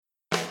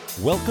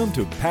Welcome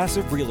to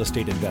Passive Real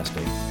Estate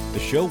Investing, the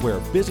show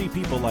where busy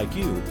people like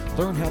you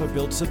learn how to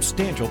build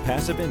substantial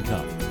passive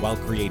income while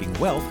creating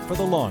wealth for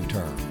the long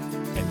term.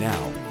 And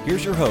now,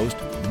 here's your host,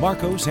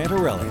 Marco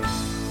Santarelli.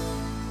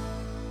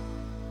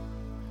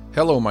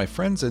 Hello, my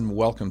friends, and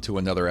welcome to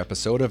another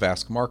episode of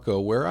Ask Marco,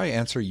 where I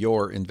answer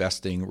your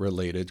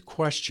investing-related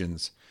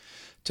questions.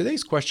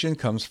 Today's question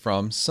comes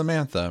from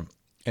Samantha,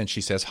 and she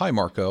says, "Hi,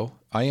 Marco.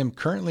 I am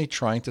currently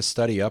trying to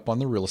study up on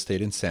the real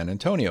estate in San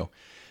Antonio.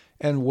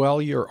 And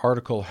while your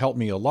article helped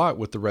me a lot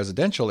with the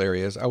residential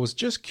areas, I was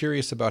just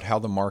curious about how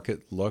the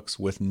market looks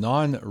with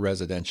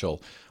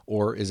non-residential,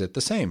 or is it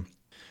the same?"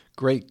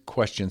 Great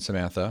question,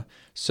 Samantha.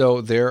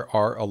 So there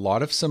are a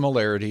lot of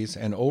similarities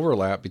and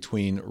overlap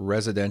between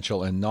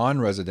residential and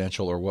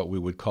non-residential, or what we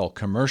would call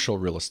commercial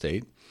real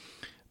estate.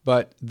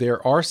 But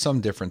there are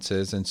some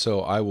differences, and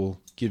so I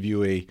will give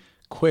you a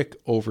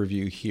quick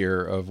overview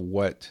here of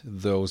what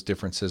those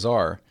differences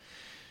are.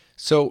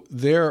 So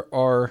there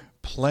are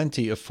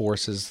plenty of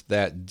forces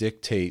that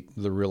dictate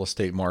the real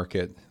estate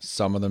market,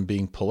 some of them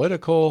being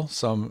political,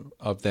 some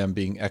of them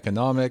being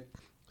economic,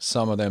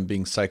 some of them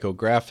being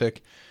psychographic.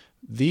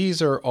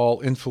 These are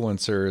all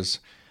influencers,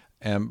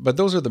 but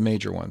those are the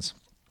major ones.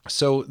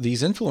 So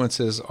these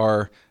influences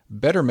are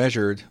better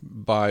measured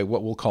by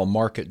what we'll call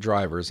market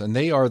drivers, and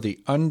they are the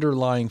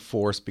underlying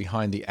force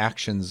behind the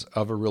actions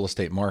of a real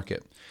estate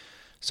market.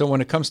 So when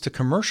it comes to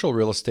commercial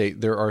real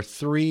estate, there are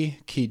three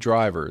key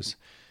drivers.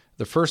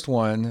 The first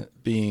one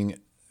being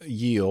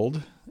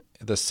yield,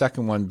 the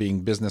second one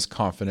being business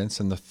confidence,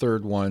 and the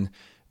third one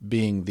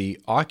being the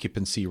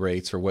occupancy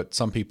rates, or what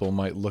some people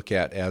might look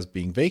at as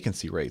being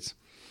vacancy rates.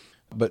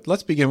 But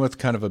let's begin with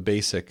kind of a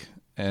basic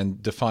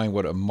and define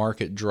what a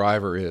market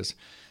driver is.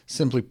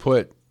 Simply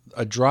put,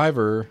 a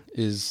driver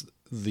is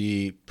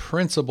the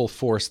principal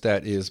force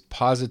that is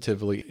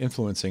positively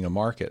influencing a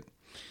market.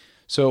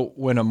 So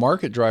when a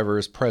market driver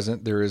is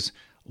present, there is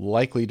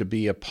likely to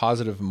be a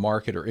positive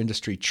market or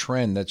industry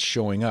trend that's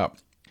showing up.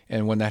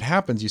 And when that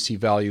happens, you see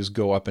values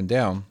go up and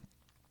down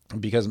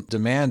because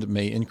demand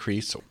may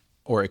increase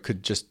or it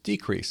could just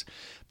decrease.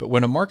 But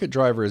when a market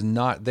driver is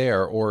not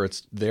there, or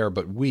it's there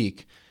but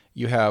weak,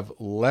 you have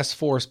less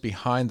force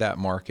behind that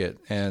market.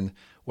 And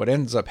what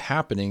ends up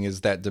happening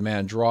is that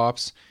demand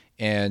drops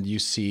and you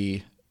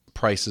see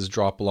prices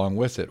drop along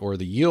with it, or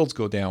the yields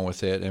go down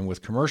with it. And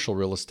with commercial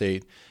real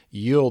estate,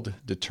 yield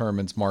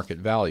determines market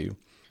value.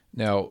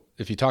 Now,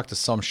 if you talk to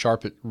some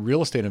sharp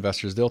real estate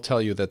investors, they'll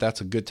tell you that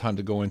that's a good time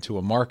to go into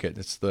a market.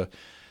 It's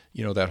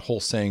that whole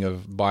saying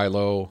of buy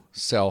low,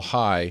 sell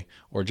high,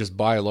 or just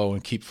buy low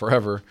and keep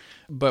forever.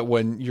 But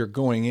when you're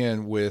going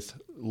in with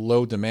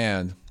low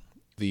demand,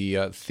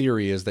 the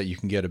theory is that you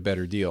can get a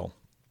better deal.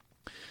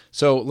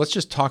 So let's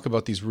just talk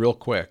about these real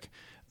quick.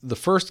 The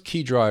first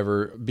key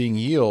driver, being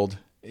yield,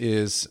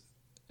 is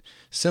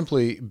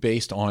simply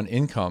based on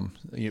income.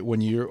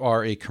 When you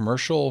are a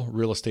commercial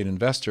real estate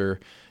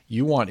investor,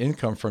 you want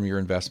income from your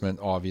investment,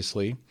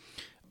 obviously.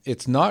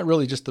 It's not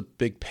really just the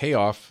big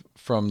payoff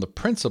from the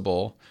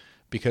principal,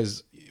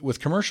 because with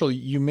commercial,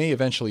 you may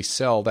eventually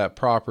sell that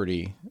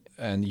property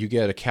and you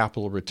get a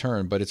capital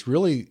return, but it's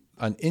really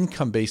an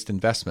income-based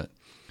investment.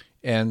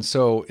 And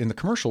so in the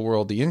commercial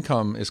world, the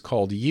income is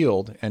called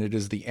yield, and it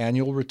is the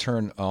annual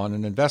return on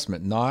an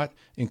investment, not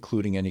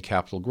including any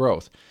capital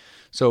growth.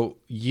 So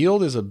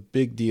yield is a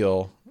big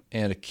deal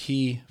and a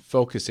key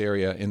focus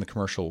area in the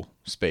commercial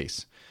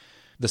space.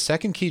 The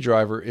second key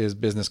driver is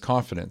business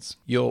confidence.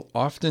 You'll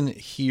often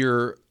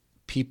hear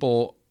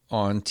people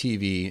on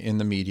TV, in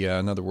the media,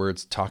 in other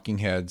words, talking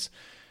heads,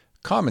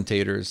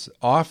 commentators,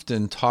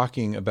 often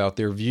talking about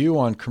their view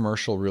on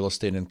commercial real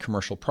estate and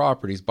commercial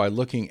properties by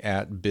looking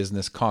at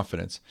business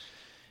confidence.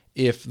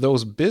 If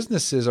those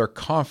businesses are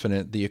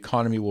confident the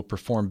economy will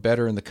perform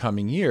better in the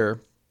coming year,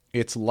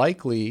 it's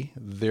likely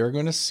they're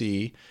going to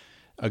see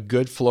a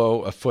good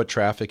flow of foot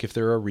traffic if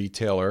they're a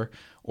retailer,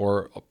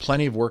 or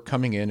plenty of work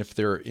coming in if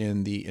they're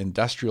in the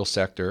industrial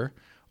sector,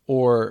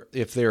 or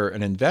if they're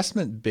an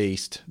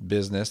investment-based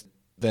business,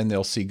 then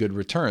they'll see good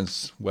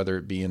returns, whether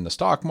it be in the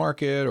stock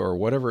market or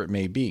whatever it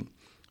may be.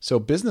 So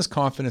business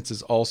confidence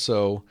is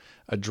also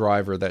a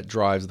driver that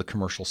drives the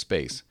commercial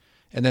space.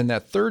 And then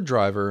that third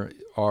driver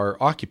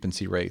are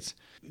occupancy rates.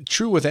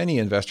 True with any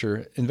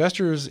investor,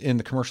 investors in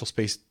the commercial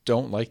space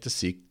don't like to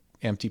see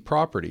empty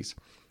properties.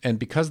 And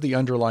because the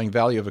underlying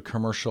value of a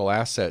commercial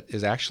asset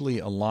is actually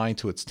aligned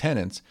to its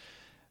tenants,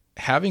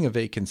 having a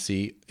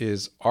vacancy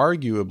is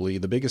arguably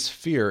the biggest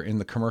fear in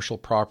the commercial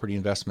property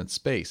investment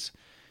space.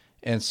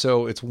 And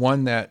so it's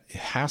one that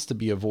has to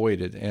be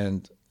avoided.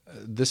 And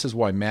this is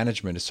why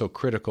management is so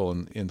critical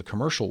in the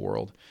commercial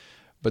world.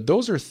 But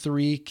those are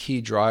three key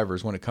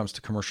drivers when it comes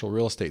to commercial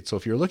real estate. So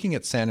if you're looking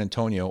at San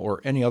Antonio,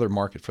 or any other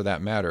market for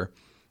that matter,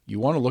 you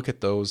want to look at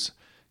those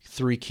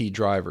three key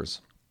drivers.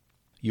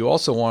 You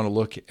also want to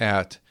look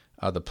at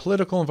the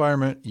political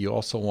environment. You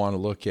also want to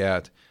look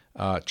at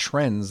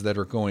trends that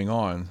are going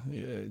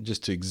on.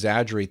 Just to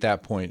exaggerate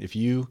that point, if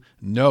you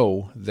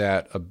know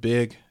that a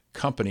big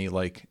company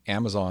like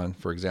Amazon,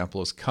 for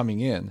example, is coming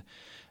in,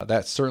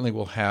 that certainly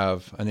will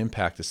have an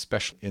impact,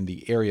 especially in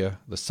the area,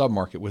 the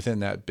submarket within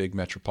that big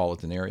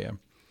metropolitan area.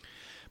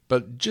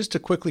 But just to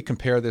quickly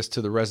compare this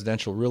to the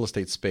residential real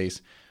estate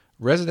space,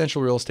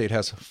 residential real estate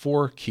has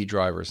 4 key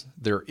drivers.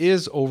 There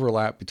is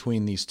overlap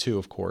between these two,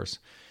 of course,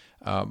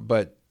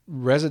 but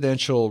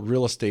residential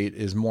real estate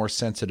is more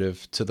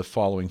sensitive to the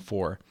following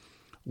 4.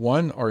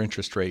 1 are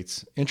interest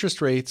rates.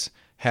 Interest rates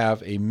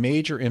have a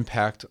major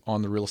impact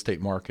on the real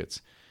estate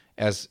markets.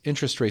 As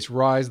interest rates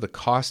rise, the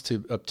cost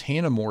to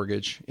obtain a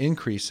mortgage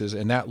increases,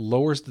 and that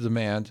lowers the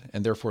demand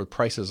and therefore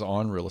prices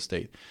on real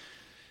estate.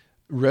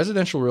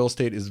 Residential real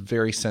estate is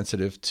very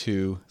sensitive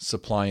to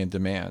supply and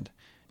demand.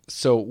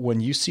 So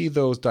when you see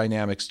those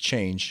dynamics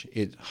change,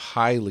 it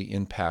highly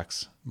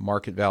impacts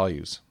market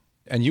values.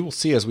 And you will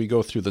see as we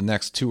go through the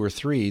next 2 or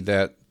 3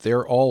 that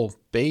they're all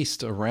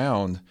based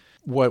around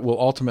what will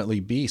ultimately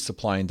be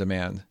supply and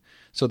demand.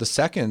 So the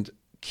second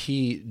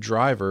key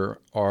driver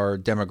are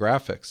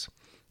demographics.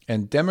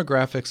 And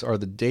demographics are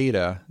the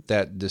data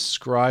that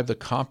describe the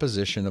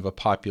composition of a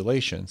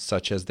population,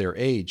 such as their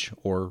age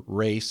or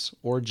race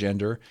or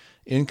gender,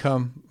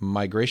 income,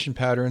 migration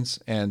patterns,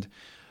 and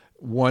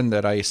one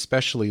that I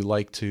especially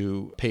like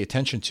to pay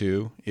attention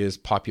to is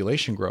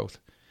population growth.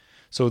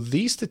 So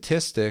these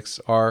statistics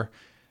are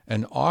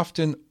an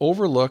often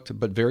overlooked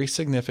but very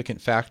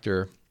significant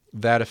factor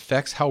that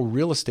affects how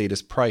real estate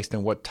is priced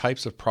and what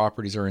types of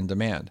properties are in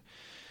demand.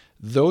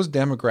 Those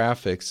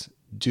demographics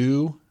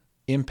do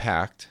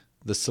impact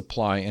the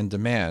supply and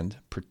demand,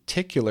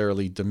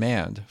 particularly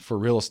demand for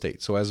real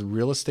estate. So as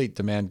real estate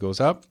demand goes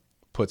up,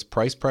 puts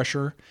price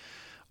pressure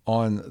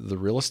on the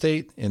real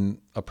estate in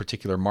a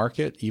particular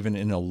market, even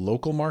in a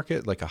local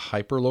market, like a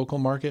hyper-local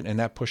market, and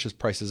that pushes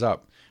prices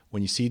up.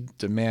 When you see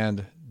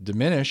demand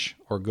diminish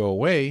or go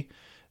away,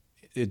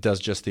 it does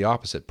just the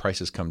opposite.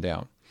 Prices come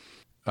down.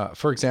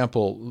 For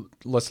example,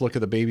 let's look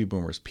at the baby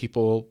boomers,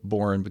 people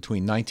born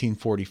between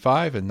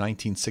 1945 and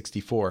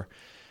 1964.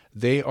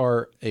 They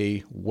are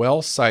a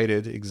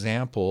well-cited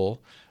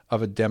example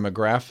of a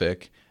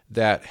demographic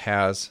that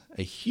has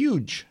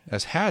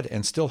had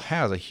and still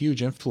has a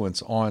huge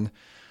influence on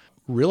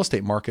real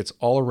estate markets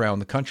all around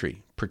the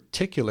country,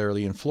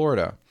 particularly in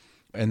Florida.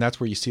 And that's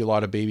where you see a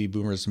lot of baby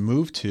boomers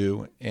move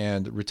to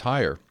and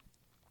retire.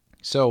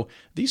 So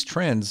these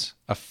trends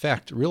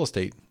affect real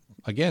estate,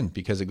 again,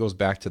 because it goes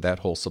back to that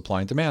whole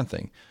supply and demand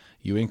thing.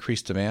 You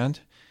increase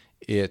demand,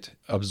 it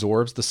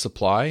absorbs the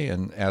supply,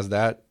 and as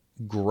that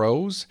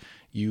grows,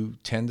 you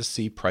tend to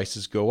see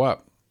prices go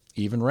up,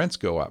 even rents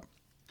go up.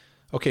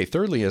 Okay,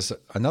 thirdly is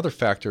another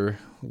factor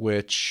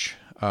which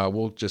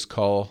we'll just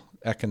call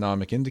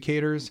economic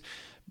indicators,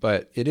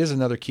 but it is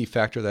another key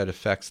factor that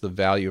affects the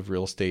value of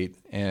real estate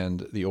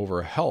and the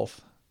overall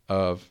health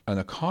of an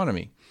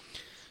economy.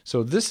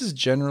 So this is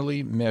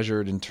generally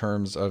measured in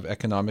terms of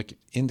economic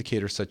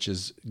indicators such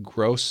as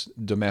gross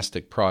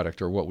domestic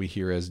product, or what we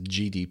hear as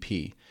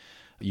GDP.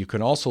 You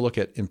can also look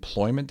at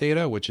employment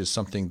data, which is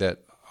something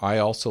that I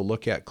also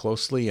look at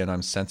closely and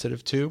I'm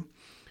sensitive to,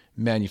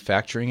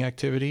 manufacturing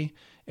activity,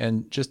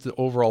 and just the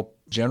overall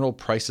general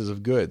prices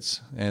of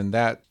goods. And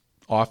that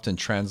often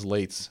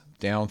translates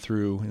down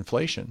through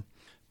inflation.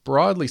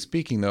 Broadly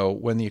speaking, though,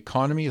 when the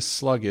economy is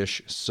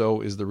sluggish,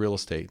 so is the real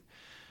estate.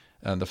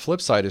 And the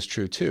flip side is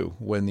true too.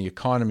 When the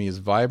economy is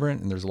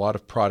vibrant and there's a lot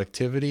of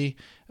productivity,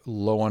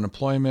 low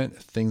unemployment,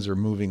 things are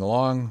moving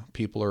along,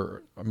 people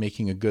are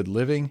making a good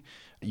living,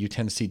 you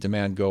tend to see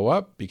demand go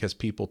up because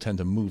people tend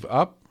to move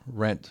up,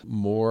 rent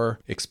more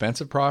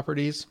expensive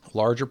properties,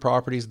 larger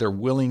properties. They're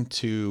willing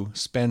to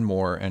spend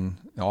more and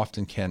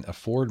often can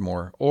afford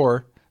more,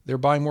 or they're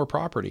buying more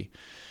property.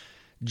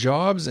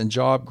 Jobs and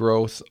job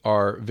growth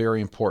are very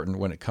important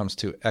when it comes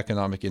to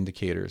economic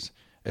indicators,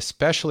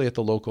 especially at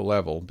the local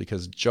level,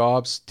 because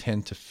jobs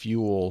tend to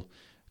fuel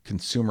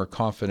consumer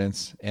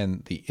confidence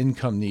and the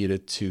income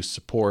needed to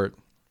support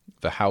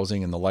the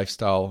housing and the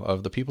lifestyle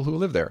of the people who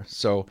live there.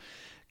 So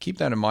keep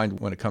that in mind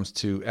when it comes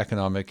to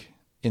economic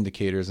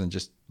indicators and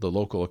just the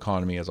local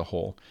economy as a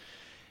whole.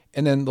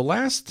 And then the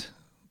last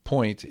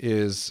point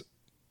is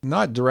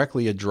not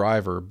directly a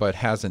driver, but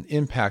has an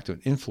impact or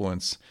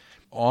influence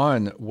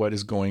on what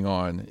is going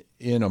on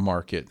in a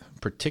market,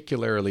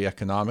 particularly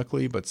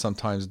economically, but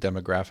sometimes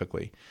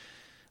demographically.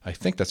 I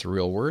think that's a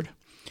real word.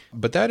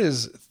 But that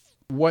is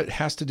what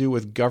has to do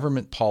with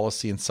government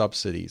policy and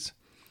subsidies.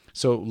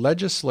 So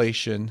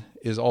legislation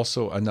is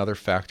also another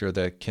factor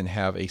that can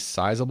have a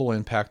sizable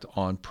impact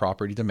on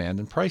property demand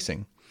and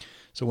pricing.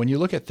 So when you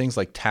look at things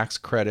like tax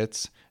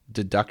credits,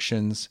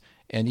 deductions,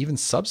 and even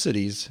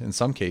subsidies in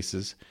some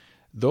cases,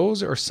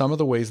 those are some of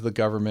the ways the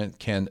government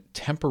can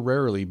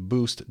temporarily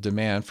boost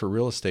demand for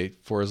real estate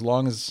for as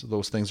long as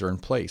those things are in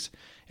place.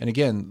 And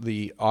again,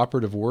 the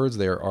operative words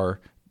there are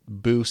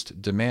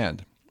boost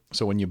demand.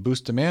 So when you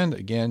boost demand,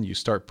 again, you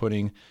start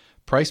putting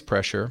price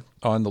pressure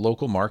on the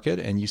local market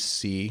and you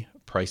see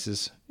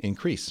prices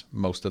increase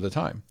most of the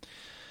time.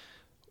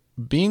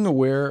 Being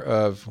aware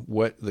of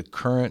what the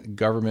current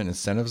government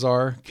incentives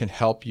are can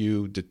help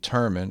you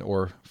determine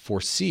or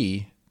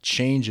foresee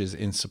changes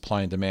in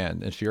supply and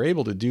demand. And if you're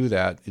able to do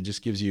that, it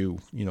just gives you,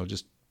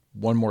 just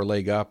one more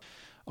leg up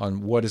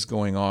on what is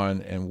going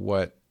on and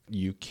what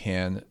you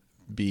can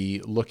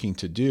be looking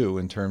to do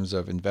in terms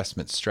of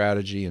investment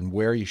strategy and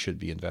where you should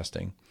be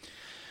investing.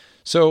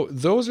 So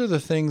those are the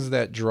things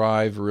that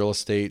drive real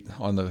estate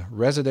on the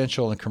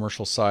residential and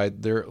commercial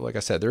side. There, like I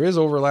said, there is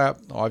overlap.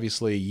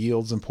 Obviously,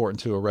 yield's important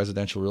to a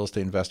residential real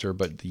estate investor,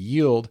 but the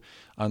yield,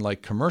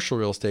 unlike commercial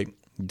real estate,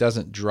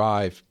 doesn't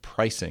drive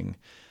pricing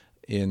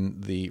in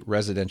the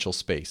residential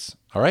space.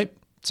 All right.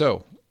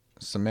 So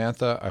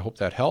Samantha, I hope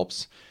that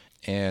helps.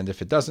 And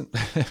if it doesn't,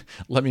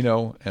 let me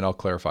know and I'll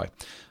clarify.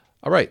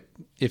 All right.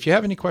 If you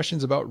have any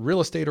questions about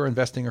real estate or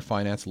investing or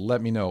finance,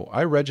 let me know.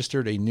 I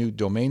registered a new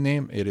domain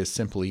name. It is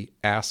simply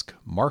Ask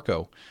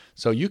Marco.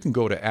 So you can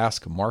go to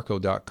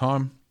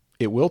askmarco.com.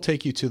 It will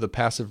take you to the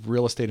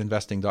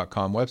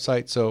passiverealestateinvesting.com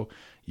website. So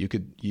you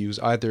could use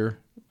either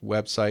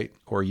website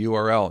or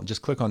URL.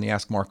 Just click on the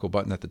Ask Marco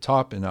button at the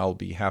top and I'll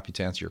be happy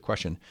to answer your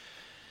question.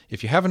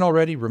 If you haven't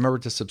already, remember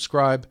to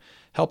subscribe.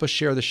 Help us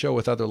share the show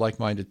with other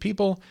like-minded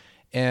people.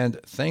 And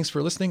thanks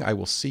for listening. I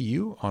will see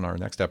you on our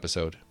next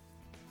episode.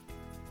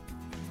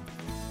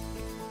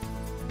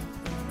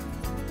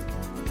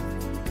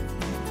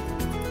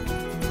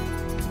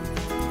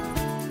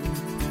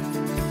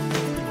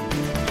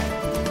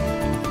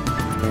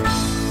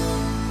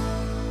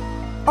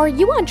 Are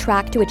you on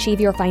track to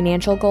achieve your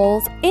financial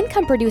goals?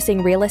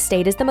 Income-producing real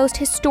estate is the most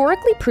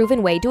historically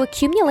proven way to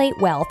accumulate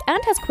wealth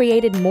and has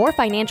created more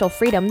financial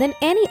freedom than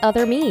any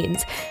other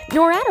means.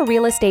 Norada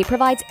Real Estate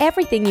provides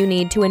everything you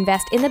need to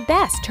invest in the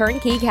best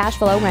turnkey cash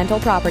flow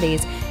rental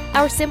properties.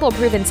 Our simple,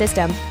 proven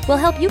system will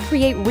help you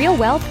create real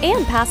wealth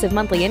and passive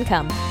monthly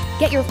income.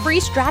 Get your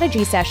free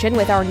strategy session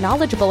with our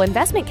knowledgeable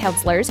investment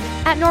counselors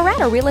at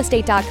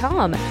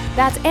noradarealestate.com.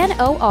 That's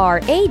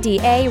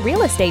NORADA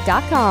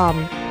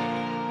realestate.com.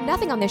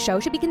 Nothing on this show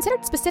should be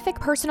considered specific,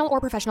 personal, or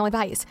professional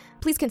advice.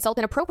 Please consult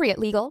an appropriate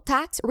legal,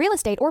 tax, real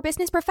estate, or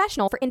business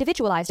professional for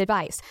individualized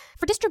advice.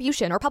 For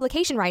distribution or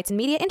publication rights in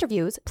media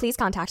interviews, please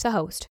contact the host.